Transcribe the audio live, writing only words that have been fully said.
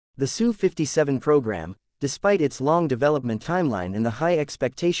The Su-57 program, despite its long development timeline and the high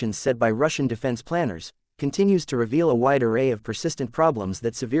expectations set by Russian defense planners, continues to reveal a wide array of persistent problems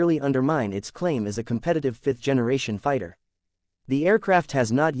that severely undermine its claim as a competitive fifth-generation fighter. The aircraft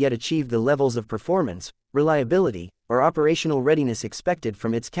has not yet achieved the levels of performance, reliability, or operational readiness expected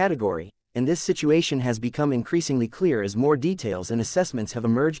from its category, and this situation has become increasingly clear as more details and assessments have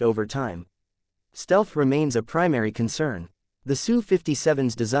emerged over time. Stealth remains a primary concern. The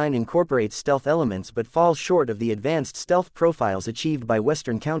Su-57's design incorporates stealth elements but falls short of the advanced stealth profiles achieved by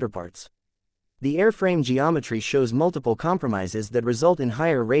Western counterparts. The airframe geometry shows multiple compromises that result in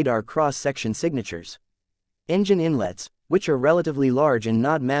higher radar cross-section signatures. Engine inlets, which are relatively large and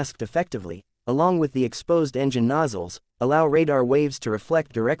not masked effectively, along with the exposed engine nozzles, allow radar waves to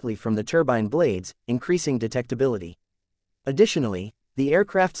reflect directly from the turbine blades, increasing detectability. Additionally, the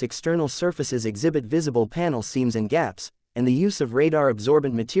aircraft's external surfaces exhibit visible panel seams and gaps, and the use of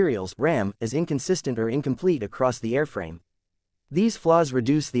radar-absorbent materials (RAM) is inconsistent or incomplete across the airframe. These flaws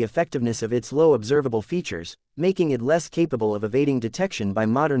reduce the effectiveness of its low observable features, making it less capable of evading detection by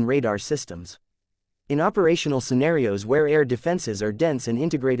modern radar systems. In operational scenarios where air defenses are dense and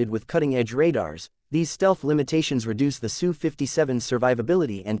integrated with cutting-edge radars, these stealth limitations reduce the Su-57's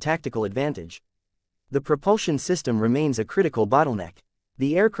survivability and tactical advantage. The propulsion system remains a critical bottleneck.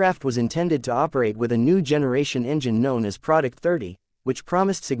 The aircraft was intended to operate with a new generation engine known as Product 30, which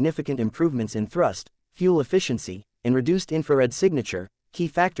promised significant improvements in thrust, fuel efficiency, and reduced infrared signature, key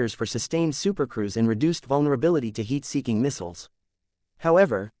factors for sustained supercruise and reduced vulnerability to heat-seeking missiles.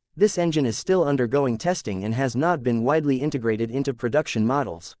 However, this engine is still undergoing testing and has not been widely integrated into production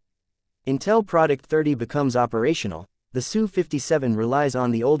models. Until Product 30 becomes operational, the Su-57 relies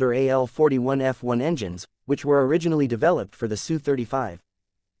on the older AL-41F1 engines, which were originally developed for the Su-35.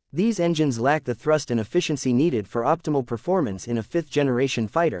 These engines lack the thrust and efficiency needed for optimal performance in a fifth-generation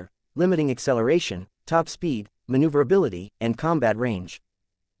fighter, limiting acceleration, top speed, maneuverability, and combat range.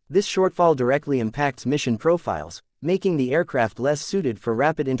 This shortfall directly impacts mission profiles, making the aircraft less suited for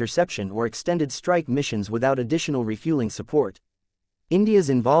rapid interception or extended strike missions without additional refueling support. India's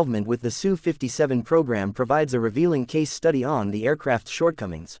involvement with the Su-57 program provides a revealing case study on the aircraft's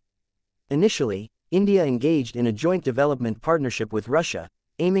shortcomings. Initially, India engaged in a joint development partnership with Russia,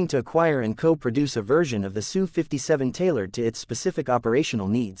 aiming to acquire and co-produce a version of the Su-57 tailored to its specific operational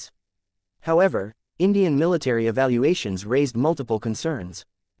needs. However, Indian military evaluations raised multiple concerns.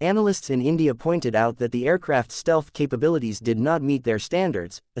 Analysts in India pointed out that the aircraft's stealth capabilities did not meet their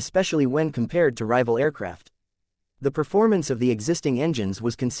standards, especially when compared to rival aircraft. The performance of the existing engines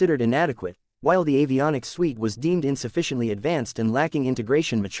was considered inadequate, while the avionics suite was deemed insufficiently advanced and lacking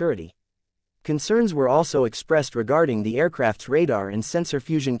integration maturity. Concerns were also expressed regarding the aircraft's radar and sensor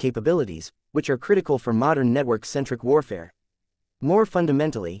fusion capabilities, which are critical for modern network-centric warfare. More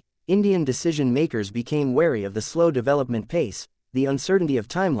fundamentally, Indian decision-makers became wary of the slow development pace, the uncertainty of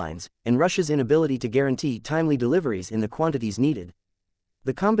timelines, and Russia's inability to guarantee timely deliveries in the quantities needed.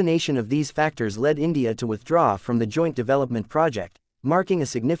 The combination of these factors led India to withdraw from the joint development project, marking a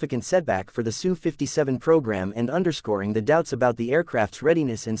significant setback for the Su-57 program and underscoring the doubts about the aircraft's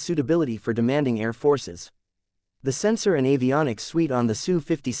readiness and suitability for demanding air forces. The sensor and avionics suite on the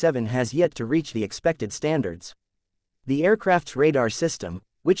Su-57 has yet to reach the expected standards. The aircraft's radar system,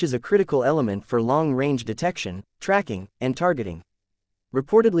 which is a critical element for long-range detection, tracking, and targeting,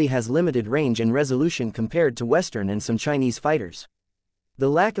 reportedly has limited range and resolution compared to Western and some Chinese fighters. The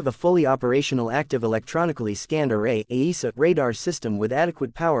lack of a fully operational active electronically scanned array (AESA) radar system with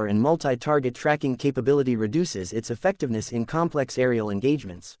adequate power and multi-target tracking capability reduces its effectiveness in complex aerial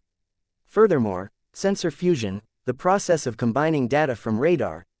engagements. Furthermore, sensor fusion, the process of combining data from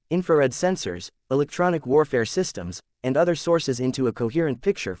radar, infrared sensors, electronic warfare systems, and other sources into a coherent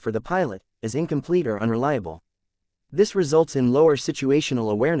picture for the pilot, is incomplete or unreliable. This results in lower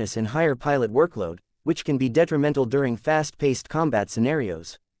situational awareness and higher pilot workload, which can be detrimental during fast-paced combat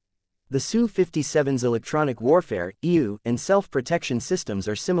scenarios. The Su-57's electronic warfare (EU) and self-protection systems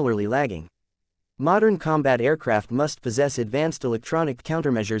are similarly lagging. Modern combat aircraft must possess advanced electronic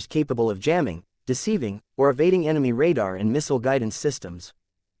countermeasures capable of jamming, deceiving, or evading enemy radar and missile guidance systems.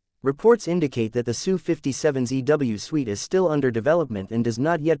 Reports indicate that the Su-57's EW suite is still under development and does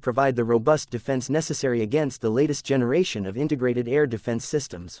not yet provide the robust defense necessary against the latest generation of integrated air defense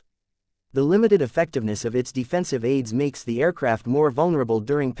systems. The limited effectiveness of its defensive aids makes the aircraft more vulnerable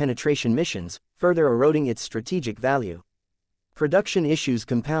during penetration missions, further eroding its strategic value. Production issues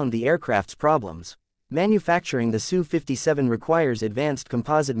compound the aircraft's problems. Manufacturing the Su-57 requires advanced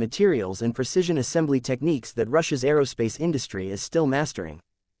composite materials and precision assembly techniques that Russia's aerospace industry is still mastering.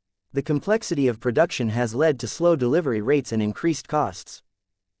 The complexity of production has led to slow delivery rates and increased costs.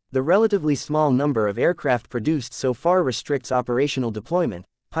 The relatively small number of aircraft produced so far restricts operational deployment,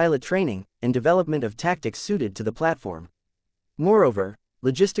 pilot training, and development of tactics suited to the platform. Moreover,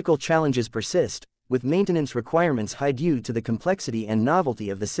 logistical challenges persist, with maintenance requirements high due to the complexity and novelty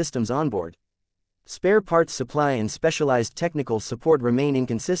of the systems onboard. Spare parts supply and specialized technical support remain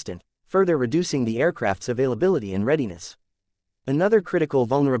inconsistent, further reducing the aircraft's availability and readiness. Another critical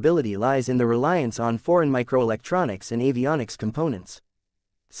vulnerability lies in the reliance on foreign microelectronics and avionics components.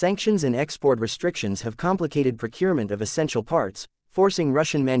 Sanctions and export restrictions have complicated procurement of essential parts, forcing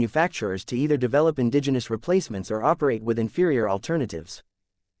Russian manufacturers to either develop indigenous replacements or operate with inferior alternatives.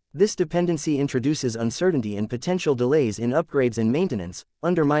 This dependency introduces uncertainty and potential delays in upgrades and maintenance,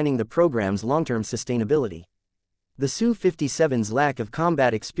 undermining the program's long-term sustainability. The Su-57's lack of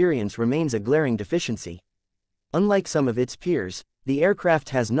combat experience remains a glaring deficiency. Unlike some of its peers, the aircraft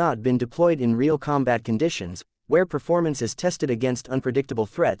has not been deployed in real combat conditions, where performance is tested against unpredictable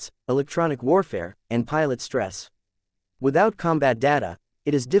threats, electronic warfare, and pilot stress. Without combat data,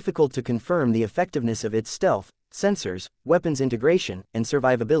 it is difficult to confirm the effectiveness of its stealth, sensors, weapons integration, and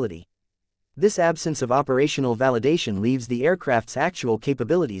survivability. This absence of operational validation leaves the aircraft's actual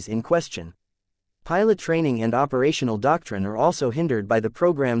capabilities in question. Pilot training and operational doctrine are also hindered by the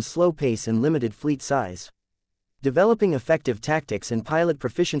program's slow pace and limited fleet size. Developing effective tactics and pilot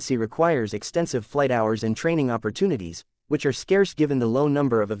proficiency requires extensive flight hours and training opportunities, which are scarce given the low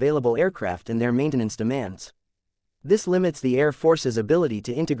number of available aircraft and their maintenance demands. This limits the Air Force's ability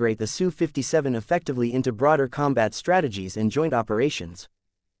to integrate the Su-57 effectively into broader combat strategies and joint operations.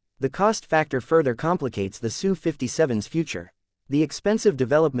 The cost factor further complicates the Su-57's future. The expensive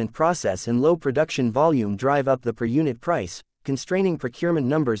development process and low production volume drive up the per-unit price, constraining procurement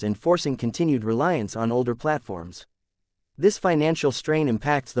numbers and forcing continued reliance on older platforms. This financial strain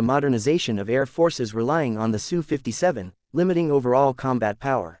impacts the modernization of air forces relying on the Su-57, limiting overall combat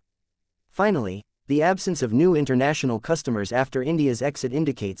power. Finally, the absence of new international customers after India's exit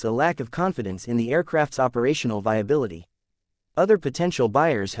indicates a lack of confidence in the aircraft's operational viability. Other potential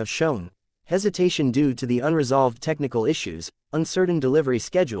buyers have shown hesitation due to the unresolved technical issues, uncertain delivery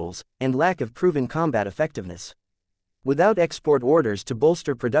schedules, and lack of proven combat effectiveness. Without export orders to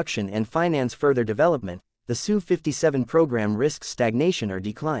bolster production and finance further development, the Su-57 program risks stagnation or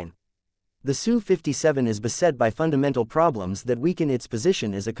decline. The Su-57 is beset by fundamental problems that weaken its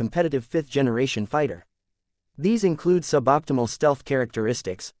position as a competitive fifth-generation fighter. These include suboptimal stealth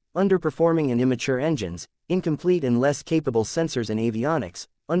characteristics, underperforming and immature engines, incomplete and less capable sensors and avionics,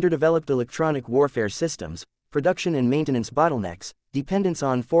 underdeveloped electronic warfare systems, production and maintenance bottlenecks, dependence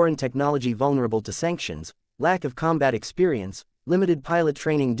on foreign technology vulnerable to sanctions, lack of combat experience, limited pilot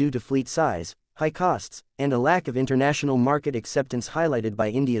training due to fleet size, high costs, and a lack of international market acceptance highlighted by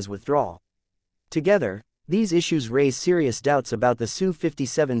India's withdrawal. Together, these issues raise serious doubts about the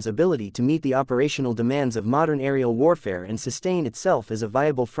Su-57's ability to meet the operational demands of modern aerial warfare and sustain itself as a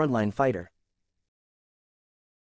viable frontline fighter.